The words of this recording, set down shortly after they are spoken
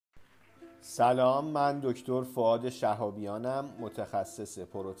سلام، من دکتر فؤاد شهابیانم، متخصص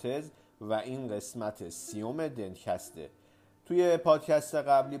پروتز و این قسمت 30 دنتکسته. توی پادکست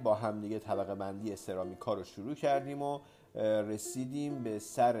قبلی با همدیگه طبقه بندی سرامیکا رو شروع کردیم و رسیدیم به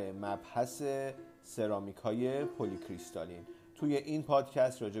سر مبحث سرامیکای پلیکریستالین. توی این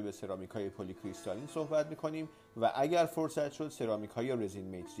پادکست راجع به سرامیکای پلیکریستالین صحبت میکنیم و اگر فرصت شد سرامیکای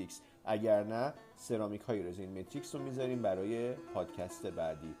رزین ماتریکس، اگر نه سرامیکای رزین ماتریکس رو میذاریم برای پادکست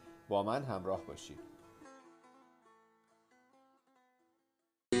بعدی. با من همراه باشید.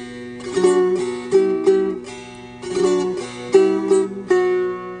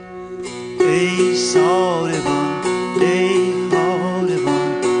 ای ساربان ای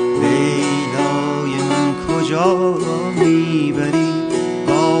خاربان لیلای من کجا میبری؟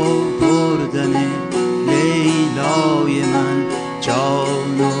 با بردن لیلای من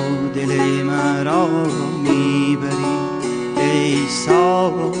جان و دل مرا میبری. ای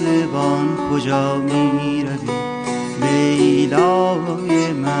ساربان کجا میروی؟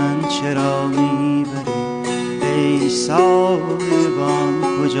 لیلای من چرا میبری؟ ای ساربان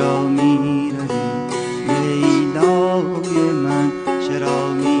کجا میروی؟ لیلای من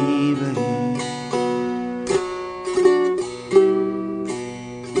چرا میبری؟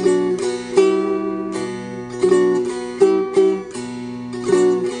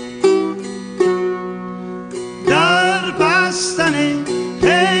 در بستن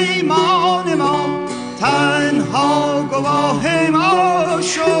پیمان ما تنها گواه ما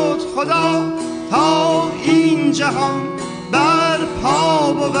شد خدا، تا این جهان بر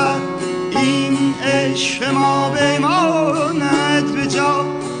پا بود این عشق ما بماند به جا.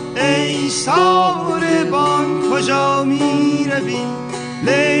 ای ساربان کجا میروی؟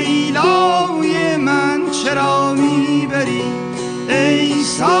 لیلای من چرا میبری؟ ای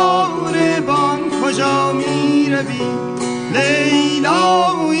ساربان کجا میروی؟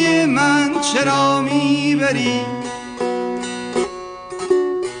 لیلای من چرا میبری؟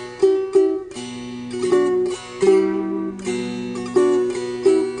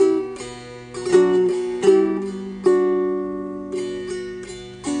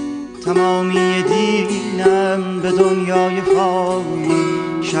 تمامی دینم به دنیای فانی،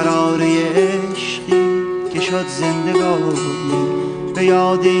 شراره عشقی که شد زندگانی. به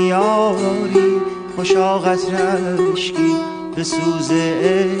یاد یاری خوشا قطره اشکی، به سوز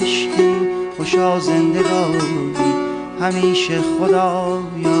عشقی خوشا زندگانی. همیشه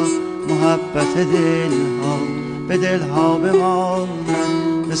خدایا محبت دلها به دلها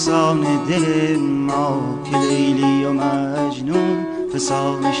بماند، به سان دل ما که لیلی و مجنون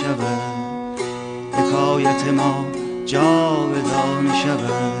فسانه شود، حکایت ما جاودانه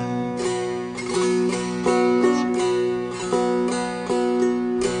شود.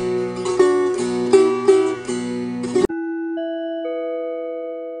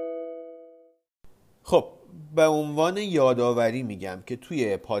 خب، به عنوان یادآوری میگم که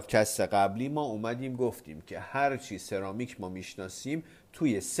توی پادکست قبلی ما اومدیم گفتیم که هر چی سرامیک ما میشناسیم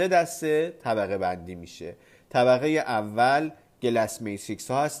توی 3 دسته طبقه بندی میشه. طبقه اول گلاس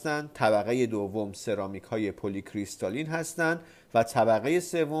ماتریکس ها هستن، طبقه دوم سرامیک های پلیکریستالین هستن و طبقه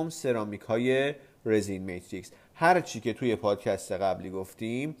سوم سرامیک های رزین ماتریکس. هر چی که توی پادکست قبلی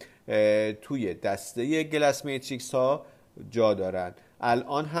گفتیم توی دسته گلاس ماتریکس ها جا دارن.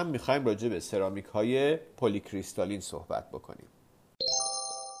 الان هم میخوایم راجع به سرامیک های پلیکریستالین صحبت بکنیم.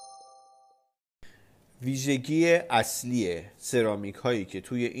 ویژگی اصلی سرامیک هایی که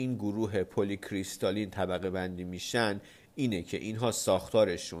توی این گروه پلیکریستالین طبقه بندی میشن اینه که اینها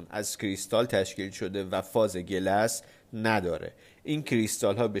ساختارشون از کریستال تشکیل شده و فاز گلس نداره. این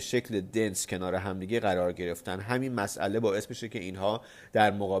کریستال ها به شکل دنس کنار همدیگه قرار گرفتن. همین مسئله باعث میشه که اینها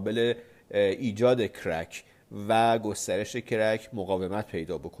در مقابل ایجاد کرک و گسترش کرک مقاومت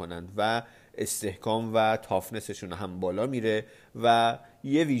پیدا بکنن و استحکام و تافنسشون هم بالا میره. و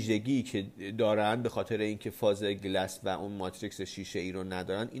یه ویژگی که دارن به خاطر اینکه فاز گلس و اون ماتریکس شیشه ای رو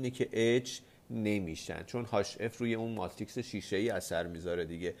ندارن اینه که اچ نمیشن، چون HF روی اون ماتریکس شیشه ای اثر میذاره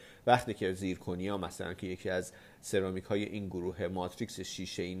دیگه. وقتی که زیرکونیا مثلا که یکی از سرامیک های این گروه ماتریکس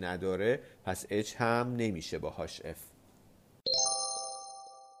شیشه ای نداره، پس اچ هم نمیشه با HF.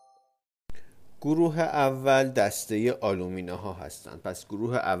 گروه اول دسته آلومیناها هستن. پس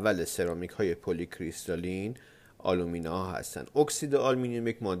گروه اول سرامیک های پلیکریستالین آلومیناها هستن. اکسید آلومینیوم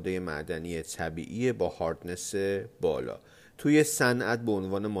یک ماده معدنی طبیعی با هاردنس بالا. توی صنعت به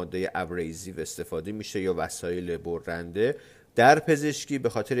عنوان ماده ابریزیو استفاده میشه یا وسایل برنده. در پزشکی به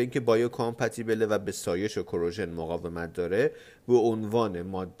خاطر اینکه بایو کامپتیبل و به سایش و کروژن مقاومت داره به عنوان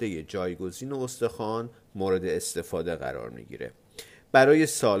ماده جایگزین استخوان مورد استفاده قرار میگیره. برای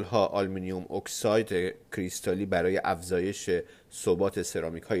سالها آلومینیوم اکساید کریستالی برای افزایش ثبات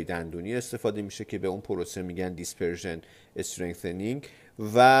سرامیک های دندونی استفاده میشه که به اون پروسه میگن دیسپرژن استرنگثنینگ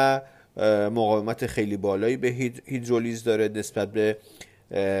و مقاومت خیلی بالایی به هیدرولیز داره نسبت به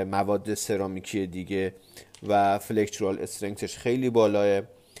مواد سرامیکی دیگه و فلکچرال استرنگثش خیلی بالاه.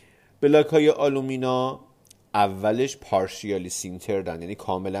 بلاک های آلومینا اولش پارشیالی سینتردن، یعنی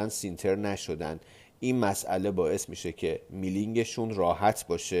کاملا سینتر نشدن. این مسئله باعث میشه که میلینگشون راحت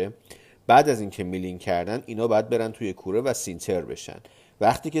باشه. بعد از اینکه میلینگ کردن اینا باید برن توی کوره و سینتر بشن.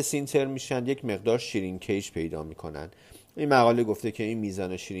 وقتی که سینتر میشن یک مقدار شرینکیج پیدا میکنن. این مقاله گفته که این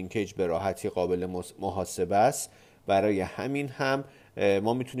میزان شرینکیج به راحتی قابل محاسبه است. برای همین هم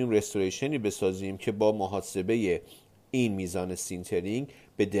ما میتونیم رستوریشنی بسازیم که با محاسبه این میزان سینترینگ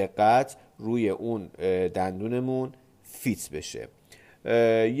به دقت روی اون دندونمون فیت بشه.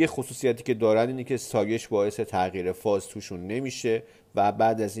 یه خصوصیتی که دارن اینه که ساگش باعث تغییر فاز توشون نمیشه و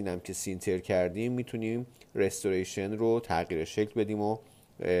بعد از اینم که سینتر کردیم میتونیم رستوریشن رو تغییر شکل بدیم و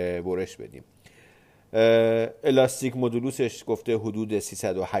برش بدیم. الاستیک مدولوسش گفته حدود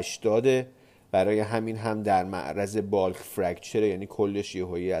 380. برای همین هم در معرض بالک فرکچر، یعنی کلش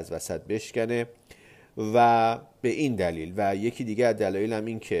یهویی از وسط بشکنه. و به این دلیل و یکی دیگه از دلایل هم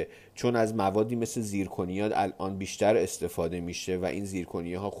این که چون از موادی مثل زیرکنیات الان بیشتر استفاده میشه و این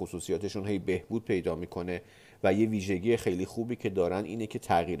زیرکنیات ها خصوصیاتشون هی بهبود پیدا میکنه و یه ویژگی خیلی خوبی که دارن اینه که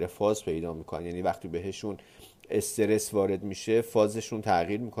تغییر فاز پیدا میکنن، یعنی وقتی بهشون استرس وارد میشه فازشون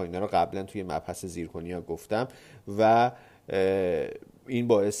تغییر میکنه. اینا رو قبلا توی مبحث زیرکنیات گفتم و این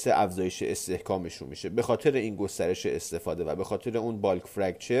باعث افزایش استحکامشون میشه. به خاطر این گسترش استفاده و به خاطر اون بالک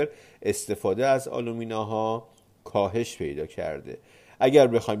فرکچر استفاده از آلومیناها کاهش پیدا کرده. اگر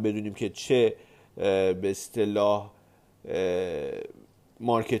بخوایم بدونیم که چه به اصطلاح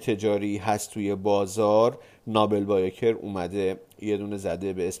مارک تجاری هست توی بازار، نابل بایوکر اومده یه دونه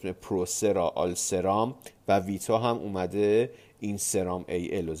زده به اسم پروسرا آلسرام و ویتا هم اومده این سرام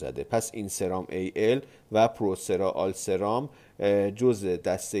ای ال زده. پس این سرام ای ال و پروسرا آلسرام جزء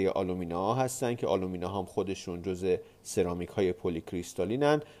دسته آلومینا ها هستن که آلومینا هم خودشون جزء سرامیک های پلی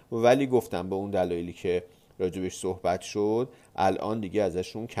کریستالینن، ولی گفتم به اون دلایلی که راجبش صحبت شد الان دیگه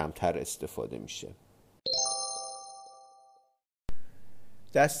ازشون کمتر استفاده میشه.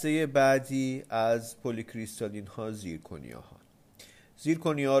 دسته بعدی از پلی کریستالین ها زیرکنیا ها.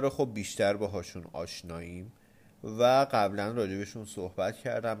 زیرکنیا رو خب بیشتر باهاشون آشناییم و قبلا راجبشون صحبت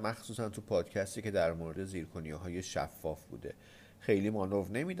کردم، مخصوصا تو پادکستی که در مورد زیرکنیاهای شفاف بوده. خیلی مانور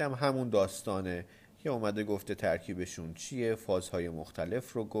نمیدم، همون داستانه که اومده گفته ترکیبشون چیه، فازهای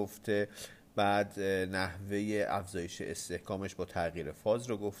مختلف رو گفته، بعد نحوه افزایش استحکامش با تغییر فاز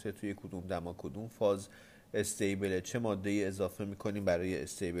رو گفته، توی کدوم دما کدوم فاز استیبله، چه ماده ای اضافه میکنیم برای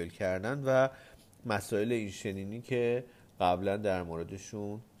استیبل کردن و مسائل این شنینی که قبلا در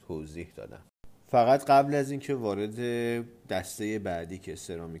موردشون توضیح دادم. فقط قبل از اینکه وارد دسته بعدی که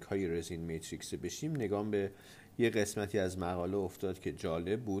سرامیک های رزین میتریکس بشیم، نگاه به یه قسمتی از مقاله افتاد که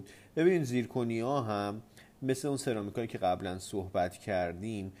جالب بود. ببینید زیرکنیا هم مثل اون سرامیک هایی که قبلا صحبت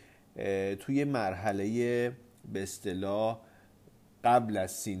کردیم توی مرحله به اصطلاح قبل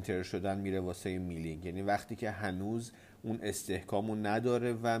از سینتر شدن میره واسه میلینگ، یعنی وقتی که هنوز اون استحکامو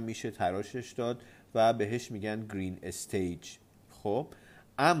نداره و میشه تراشش داد و بهش میگن گرین استیج. خب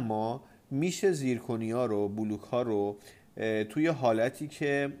اما میشه زیرکنیا رو، بلوک ها رو توی حالتی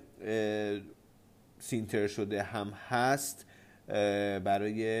که سینتر شده هم هست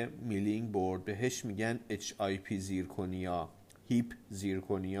برای میلینگ برد، بهش میگن HIP زیرکنیا، هیپ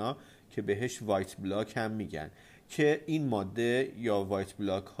زیرکنیا که بهش وایت بلاک هم میگن، که این ماده یا وایت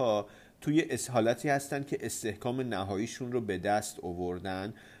بلاک ها توی حالتی هستن که استحکام نهاییشون رو به دست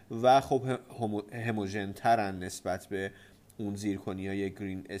آوردن و خب هموژن ترن نسبت به اون زیرکنیای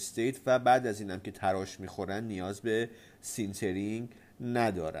گرین استیت و بعد از اینم که تراش میخورن نیاز به سینترینگ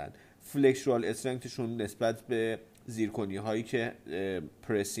ندارن. فلکچرال استرنگثشون نسبت به زیرکنی هایی که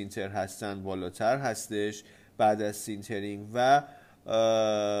پرس سینتر هستن بالاتر هستش بعد از سینترینگ و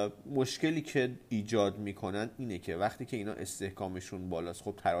مشکلی که ایجاد میکنن اینه که وقتی که اینا استحکامشون بالاست،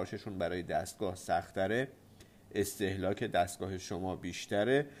 خب تراششون برای دستگاه سخت‌تره، استهلاک دستگاه شما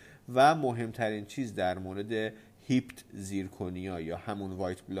بیشتره و مهمترین چیز در مورد هیپت زیرکنیا یا همون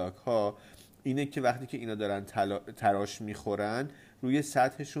وایت بلاک ها اینه که وقتی که اینا دارن تراش میخورن روی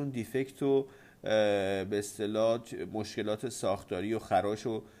سطحشون دیفکت و به اصطلاح مشکلات ساختاری و خراش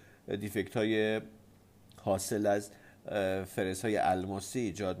و دیفکت های حاصل از فرس های الماسی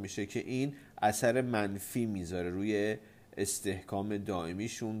ایجاد میشه که این اثر منفی میذاره روی استحکام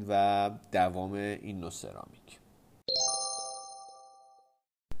دائمیشون و دوام این نوع سرامیک.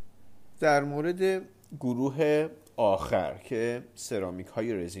 در مورد گروه آخر که سرامیک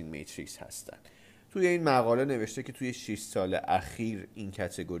های رزین میتریکس هستن. توی این مقاله نوشته که توی 6 سال اخیر این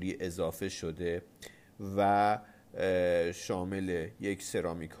کتگوری اضافه شده و شامل یک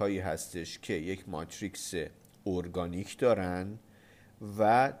سرامیک هایی هستش که یک ماتریکس ارگانیک دارن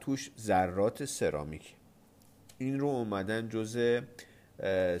و توش ذرات سرامیک. این رو اومدن جزء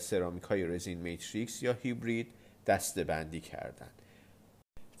سرامیک های رزین میتریکس یا هیبرید دسته بندی کردن.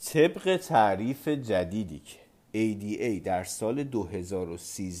 طبق تعریف جدیدی که ADA در سال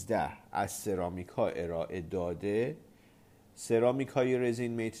 2013 از سرامیک ها ارائه داده، سرامیک های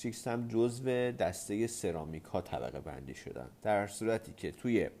رزین میتریکس هم جزو دسته سرامیک ها طبقه بندی شدن، در صورتی که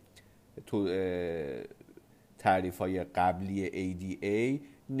توی تعریف های قبلی ADA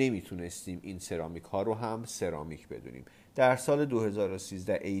نمیتونستیم این سرامیک ها رو هم سرامیک بدونیم. در سال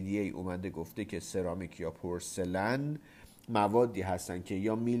 2013 ADA اومده گفته که سرامیک یا پورسلن موادی هستن که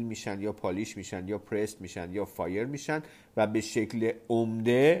یا میل میشن یا پالیش میشن یا پرست میشن یا فایر میشن و به شکل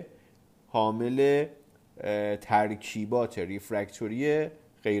عمده حامل ترکیبات ریفرکتوری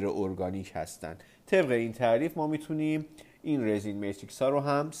غیر ارگانیک هستن. طبق این تعریف ما میتونیم این رزین میتریکس ها رو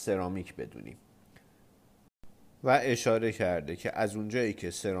هم سرامیک بدونیم. و اشاره کرده که از اونجایی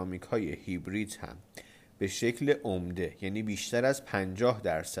که سرامیک های هیبرید هم به شکل عمده، یعنی بیشتر از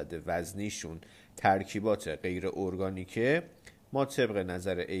 50% وزنیشون ترکیبات غیر ارگانیکه، ما طبق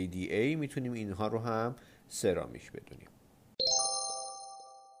نظر ADA میتونیم اینها رو هم سرامیک بدونیم.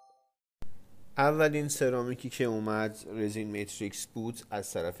 اولین سرامیکی که اومد رزین میتریکس بود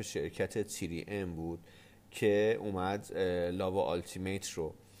از طرف شرکت 3M بود که اومد لاوا آلتیمیت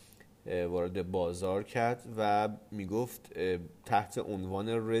رو وارد بازار کرد و میگفت تحت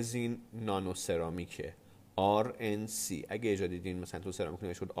عنوان رزین نانو سرامیکه، RNC. اگه اجازه دیدین مثلا تو سرامیک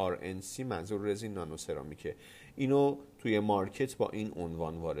نوشته بود RNC، منظور رزین نانو سرامیکه. اینو توی مارکت با این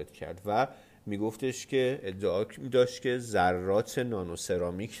عنوان وارد کرد و میگفتش که ادعا داشت که ذرات نانو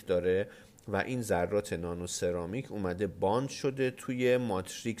سرامیک داره و این ذرات نانو سرامیک اومده باند شده توی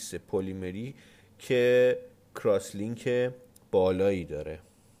ماتریکس پلیمری که کراس لینک بالایی داره.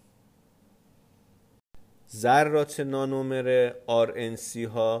 ذرات نانومر RNC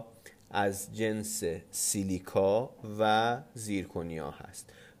ها از جنس سیلیکا و زیرکونیا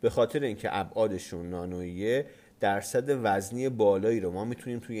هست. به خاطر اینکه ابعادشون نانویه، درصد وزنی بالایی رو ما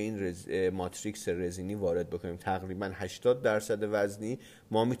میتونیم توی این ماتریکس رزینی وارد بکنیم. تقریبا 80% وزنی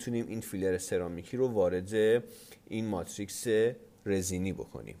ما میتونیم این فیلر سرامیکی رو وارد این ماتریکس رزینی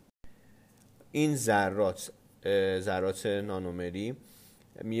بکنیم. این ذرات نانومری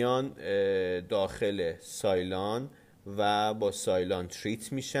میان داخل سایلان و با سایلان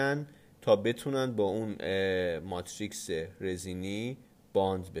تریت میشن تا بتونن با اون ماتریکس رزینی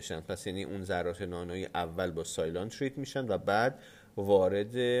باند بشن. پس یعنی اون ذرات نانویی اول با سایلان تریت میشن و بعد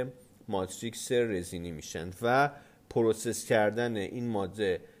وارد ماتریکس رزینی میشن و پروسس کردن این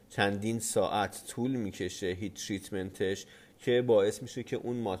ماده چندین ساعت طول میکشه، هیت تریتمنتش، که باعث میشه که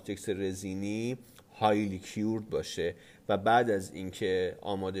اون ماتریکس رزینی هایلی کیورد باشه و بعد از اینکه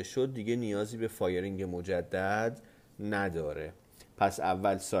آماده شد دیگه نیازی به فایرینگ مجدد نداره. پس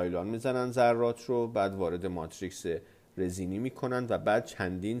اول سایلان میزنن ذرات رو، بعد وارد ماتریکس رزینی میکنن و بعد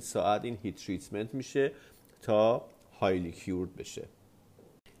چندین ساعت این هیت تریتمنت میشه تا هایلی کیورد بشه.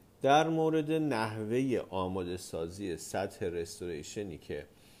 در مورد نحوه آماده سازی سطح رستوریشنی که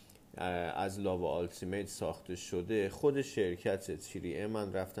از لاوا آلتیمیت ساخته شده، خود شرکت 3M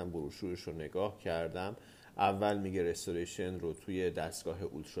من رفتم بروشورش رو نگاه کردم. اول میگه رستوریشن رو توی دستگاه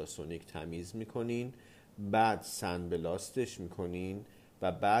اولتراسونیک تمیز میکنین، بعد سند بلاستش میکنین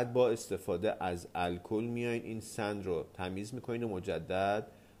و بعد با استفاده از الکل میاین این سند رو تمیز میکنین و مجدد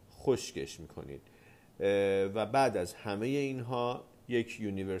خشکش میکنین و بعد از همه اینها یک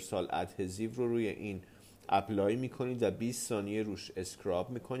یونیورسال ادهزیو رو روی این اپلای میکنید و 20 ثانیه روش اسکراب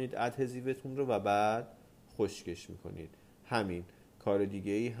میکنید ادهزیوتون رو و بعد خشکش میکنید. همین، کار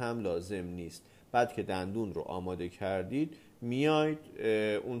دیگه ای هم لازم نیست. بعد که دندون رو آماده کردید میاید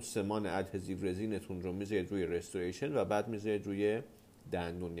اون سمان ادهزیو رزینتون رو میذارید روی رستوریشن و بعد میذارید روی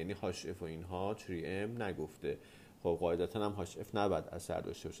دندون. یعنی HF و اینها 3M نگفته. خب قاعدتا هم HF نباید اثر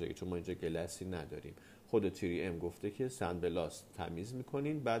داشته باشه چون ما اینجا گلسی نداریم. خود 3M گفته که سند بلاست تمیز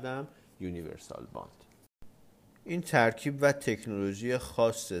میکنین، بعدم یونیورسال باند. این ترکیب و تکنولوژی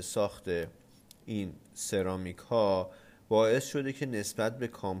خاص ساخت این سرامیک ها باعث شده که نسبت به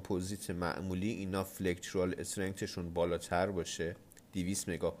کامپوزیت معمولی اینا فلکچرال استرنگثشون بالاتر باشه، 200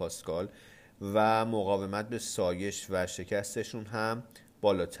 مگاپاسکال، و مقاومت به سایش و شکستشون هم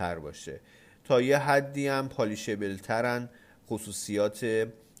بالاتر باشه. تا یه حدی هم پالیشبل ترن، خصوصیات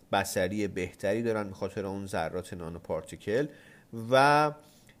بصری بهتری دارن به خاطر اون ذرات نانو پارتیکل و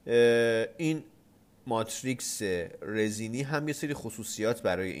این ماتریکس رزینی هم یه سری خصوصیات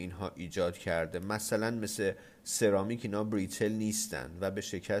برای اینها ایجاد کرده. مثلا مثل سرامیک اینا بریتل نیستن و به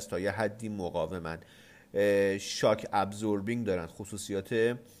شکست تا یه حدی مقاومن. شاک ابزوربینگ دارن،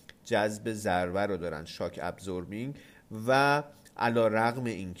 خصوصیات جذب ضربه رو دارن، شاک ابزوربینگ. و علی رغم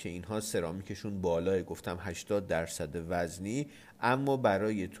این که اینها سرامیکشون بالای، گفتم 80% وزنی، اما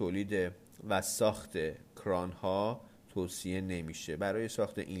برای تولید و ساخت کران ها توصیه نمیشه. برای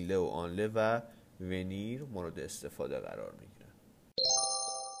ساخت اینله و آنله و ونیر مورد استفاده قرار میگیرن.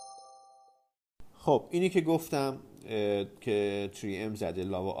 خب اینی که گفتم که 3M زده،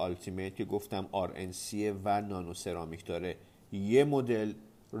 لاوا آلتیمیت، که گفتم RNC و نانو سرامیک داره. یه مدل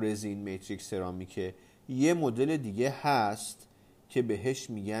رزین ماتریکس سرامیکه. یه مدل دیگه هست که بهش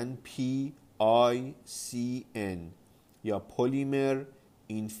میگن PICN یا پلیمر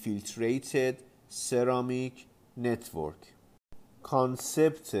اینفیلتریتد سرامیک نتورک.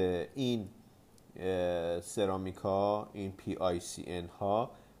 کانسپت این سرامیک ها، این PICN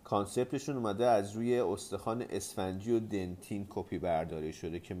ها، کانسپتشون اومده از روی استخوان اسفنجی و دنتین کپی برداری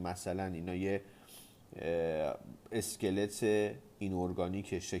شده که مثلا اینا یه اسکلت این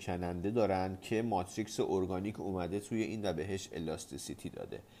ارگانیک شکننده دارن که ماتریکس ارگانیک اومده توی این و بهش الاستیسیتی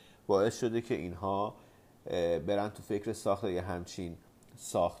داده، باعث شده که اینها برن تو فکر ساخت یه همچین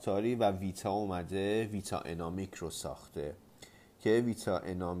ساختاری. و ویتا اومده ویتا انامیک رو ساخته که ویتا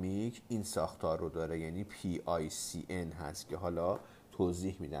انامیک این ساختار رو داره، یعنی PICN هست که حالا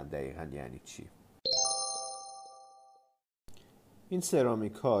توضیح میدم دقیقاً یعنی چی. این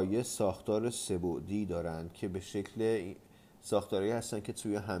سرامیک ها یه ساختار سه‌بعدی دارن که به شکل ساختاری هستن که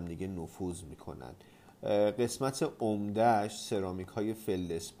توی همدیگه نفوذ میکنن. قسمت عمدهش سرامیک های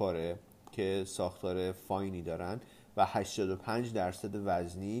فلزپاره که ساختار فاینی دارن و 85%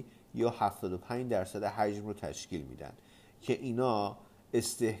 وزنی یا 75% حجم رو تشکیل میدن که اینا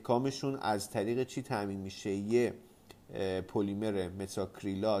استحکامشون از طریق چی تامین میشه؟ یه پلیمر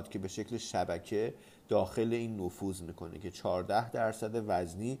متاکریلات که به شکل شبکه داخل این نفوذ میکنه که 14%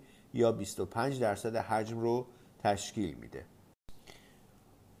 وزنی یا 25% حجم رو تشکیل میده.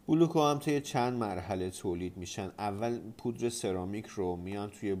 بلوک ها هم طی چند مرحله تولید میشن. اول پودر سرامیک رو میان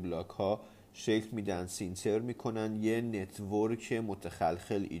توی بلاک ها شکل میدن، سینتر میکنن، یه نتورک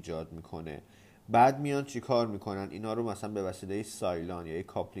متخلخل ایجاد میکنه. بعد میان چی کار میکنن؟ اینا رو مثلا به وسیله سایلان یا یک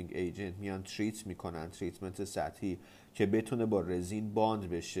کاپلینگ ایجنت میان تریت میکنن، تریتمنت سطحی که بتونه با رزین باند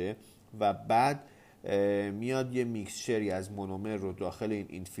بشه. و بعد میاد یه میکسچری از مونومر رو داخل این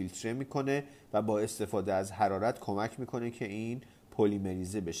اینفیلتره میکنه و با استفاده از حرارت کمک میکنه که این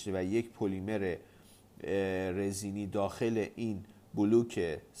پلیمریزه بشه و یک پلیمر رزینی داخل این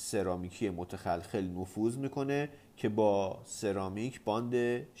بلوک سرامیکی متخلخل نفوذ میکنه که با سرامیک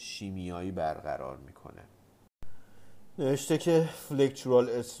باند شیمیایی برقرار میکنه. نوشته که فلکچورال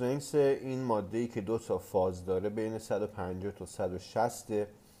استرنگث این ماده‌ای که 2 تا فاز داره بین 150 تا 160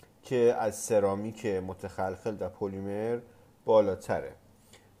 که از سرامیک متخلخل در پلیمر بالاتره.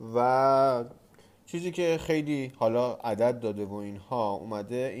 و چیزی که خیلی حالا عدد داده و اینها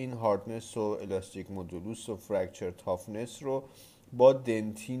اومده این هاردنس و الاستیک مودولوس و فرکچر تافنس رو با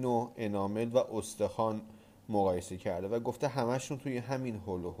دنتین و انامل و استخوان مقایسه کرده و گفته همشون توی همین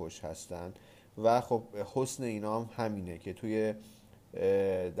هول و هوش هستن و خب حسن اینا هم همینه که توی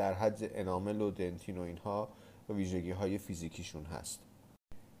در حد انامل و دنتین و اینها ویژگی های فیزیکیشون هست.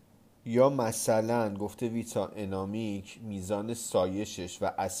 یا مثلا گفته ویتا انامیک میزان سایشش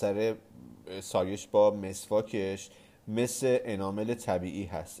و اثر سایش با مسواکش مثل انامل طبیعی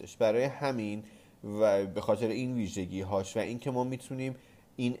هستش. برای همین و به خاطر این ویژگی هاش و این که ما میتونیم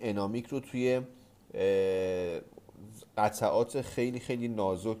این انامیک رو توی قطعات خیلی خیلی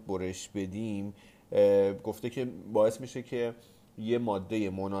نازک برش بدیم، گفته که باعث میشه که یه ماده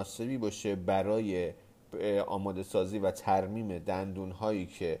مناسبی باشه برای آماده سازی و ترمیم دندون هایی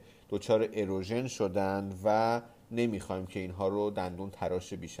که دچار اروژن شدن و نمیخوایم که اینها رو دندون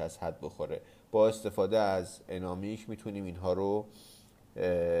تراش بیش از حد بخوره. با استفاده از انامیک میتونیم اینها رو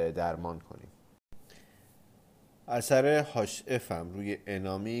درمان کنیم. اثر HF هم روی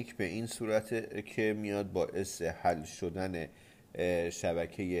انامیک به این صورت که میاد باعث حل شدن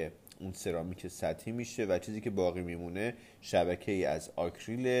شبکه اون سرامیک سطحی میشه و چیزی که باقی میمونه شبکه‌ای از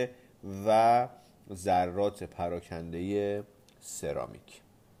آکریل و ذرات پراکنده سرامیک.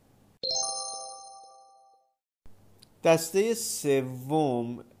 دسته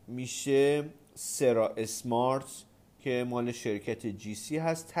سوم میشه سرا اسمارت که مال شرکت جی سی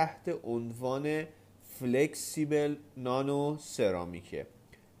هست، تحت عنوان فلکسیبل نانو سرامیکه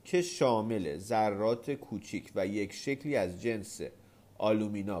که شامل ذرات کوچیک و یک شکلی از جنس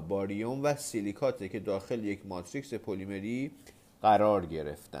آلومینا، باریوم و سیلیکاته که داخل یک ماتریکس پلیمری قرار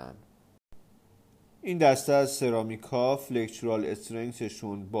گرفتن. این دسته از سرامیکا فلکچورال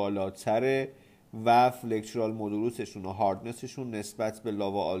استرنگثشون بالاتره و فلکچورال مودولوسشون و هاردنسشون نسبت به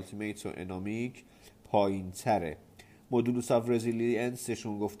لاوا آلتیمیت و انامیک پایین تره. مودولوس آف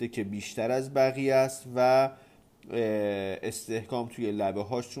رزیلینسشون گفته که بیشتر از بقیه است و استحکام توی لبه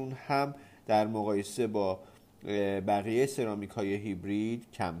هاشون هم در مقایسه با بقیه سرامیک های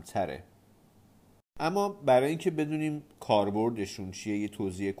هیبرید کمتره. اما برای اینکه بدونیم کاربردشون چیه یه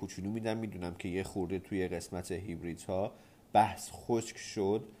توضیح کوچولو میدم. میدونم که یه خورده توی قسمت هیبریدها بحث خشک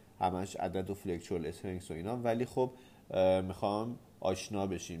شد، همش عدد و فلکچورال استرنگث و اینا، ولی خب میخوام آشنا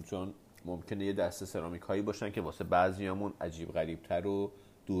بشیم چون ممکنه یه دسته سرامیک هایی باشن که واسه بعضیامون عجیب غریب تر و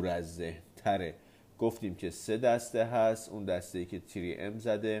دور از ذهن تره. گفتیم که 3 دسته هست. اون دسته ای که 3M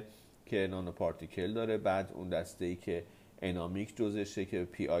زده که نانو پارتیکل داره، بعد اون دسته ای که انامیک جزشه که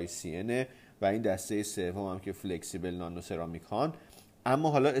PICN و این دسته سوم هم که فلکسیبل نانو سرامیک هان. اما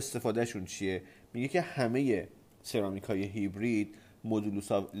حالا استفادهشون چیه؟ میگه که همه سرامیک های هیبرید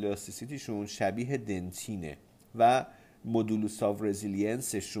مودولوس آف الاستیسیتیشون شبیه دنتینه و مودولوس آف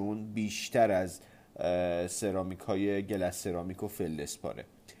رزیلینسشون بیشتر از سرامیک های گلس سرامیک و فلدسپاره.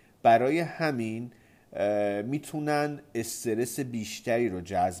 برای همین میتونن استرس بیشتری رو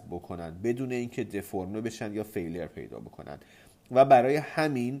جذب بکنن بدون اینکه دفرمه بشن یا فیلر پیدا بکنن و برای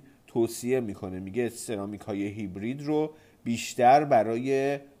همین توصیه میکنه. میگه سرامیک های هیبرید رو بیشتر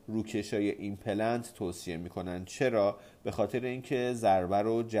برای روکش های ایمپلنت توصیه میکنن. چرا؟ به خاطر اینکه ضربه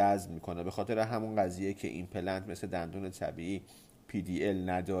رو جذب میکنه، به خاطر همون قضیه که ایمپلنت مثل دندون طبیعی PDL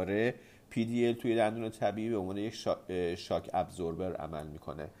نداره. PDL توی دندون طبیعی به عنوان یک شاک ابزوربر عمل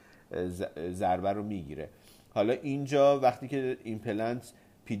میکنه، ضربه رو میگیره. حالا اینجا وقتی که ایمپلنت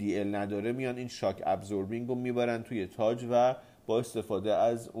PDL نداره میان این شاک ابزوربینگ رو میبرن توی تاج و با استفاده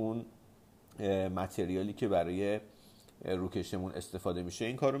از اون متریالی که برای روکشمون استفاده میشه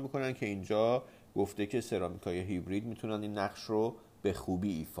این کار رو میکنن که اینجا گفته که سرامیکای هیبرید میتونن این نقش رو به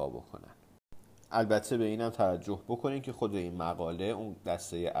خوبی ایفا بکنن. البته به اینم توجه بکنین که خود این مقاله اون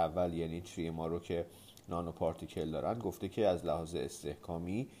دسته اول یعنی ما رو که نانو پارتیکل دارن گفته که از لحاظ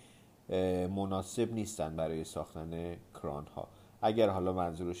استحکامی مناسب نیستن برای ساختن کران ها. اگر حالا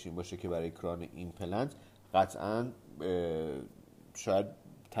منظورش این باشه که برای کران ایمپلنت، قطعاً شاید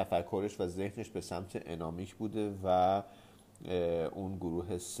تفکرش و ذهنش به سمت انامیک بوده و اون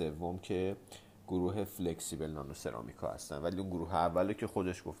گروه سوم که گروه فلکسیبل نانو سرامیکا هستن، ولی اون گروه اوله که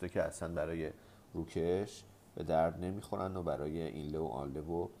خودش گفته که اصلا برای روکش به درد نمیخورن و برای اینله و آنله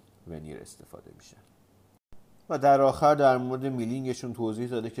و ونیر استفاده میشن. و در آخر در مورد میلینگشون توضیح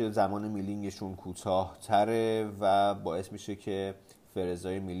داده که زمان میلینگشون کوتاه تره و باعث میشه که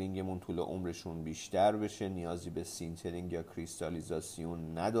فرزای میلینگمون طول عمرشون بیشتر بشه، نیازی به سینترینگ یا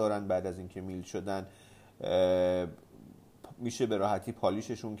کریستالیزاسیون ندارن. بعد از اینکه میل شدن میشه به راحتی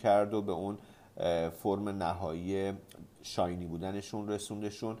پالیششون کرد و به اون فرم نهایی شاینی بودنشون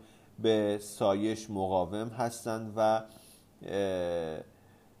رسوندشون. به سایش مقاوم هستن و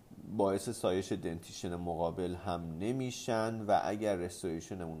باعث سایش دنتیشن مقابل هم نمیشن و اگر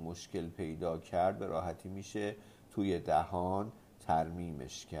رستوریشنمون مشکل پیدا کرد به راحتی میشه توی دهان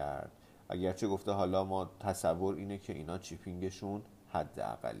ترمیمش کرد. اگرچه گفته حالا ما تصور اینه که اینا چیپینگشون حد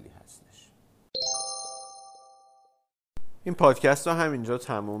اقلی هستش. این پادکست رو همینجا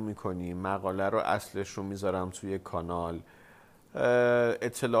تموم میکنیم. مقاله رو اصلش رو میذارم توی کانال.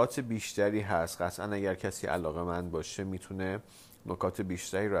 اطلاعات بیشتری هست، قطعا اگر کسی علاقه‌مند باشه میتونه نکات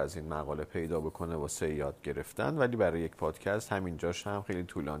بیشتری رو از این مقاله پیدا بکنه واسه یاد گرفتن، ولی برای یک پادکست همینجاش هم خیلی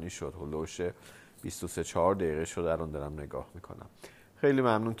طولانی شد، هلوش 23-4 دقیقه شده الان دارم نگاه میکنم. خیلی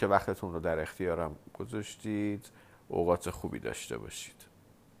ممنون که وقتتون رو در اختیارم گذاشتید. اوقات خوبی داشته باشید.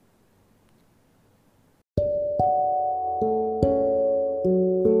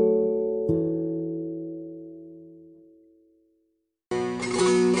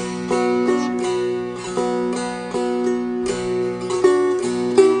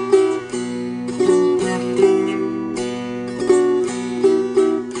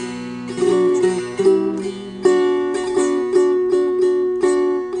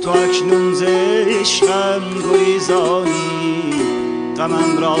 عشقم گریزانی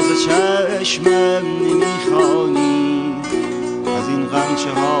غمم راز چشمم نمیخوانی از این غم چه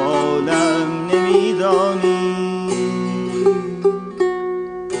حالم نمیدانی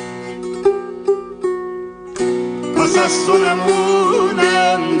پس از تو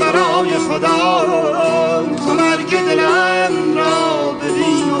نمونم برای خدا تو مرگ دلم را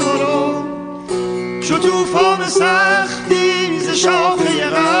ببین و برو شو توفان سختی ز شاخه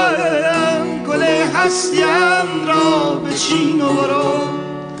غم گل هستیم را بچین و برو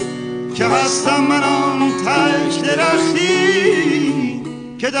که هستم من آن تک درختی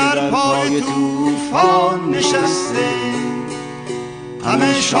که در پای طوفان نشسته،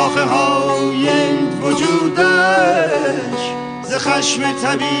 همه شاخه های وجودش ز خشم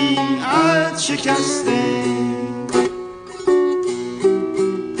طبیعت شکسته.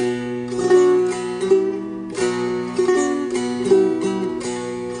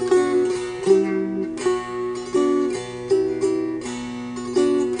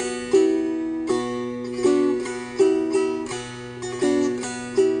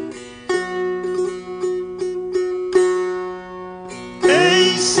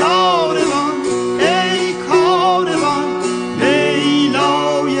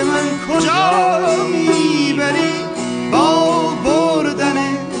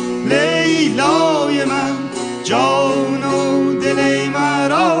 جان و دل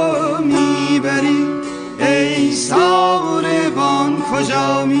مرا میبری، ای ساربان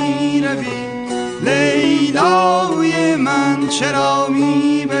کجا میروی؟ لیلای من چرا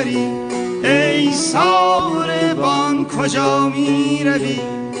میبری؟ ای ساربان کجا میروی؟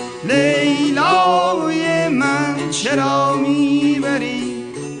 لیلای من چرا میبری؟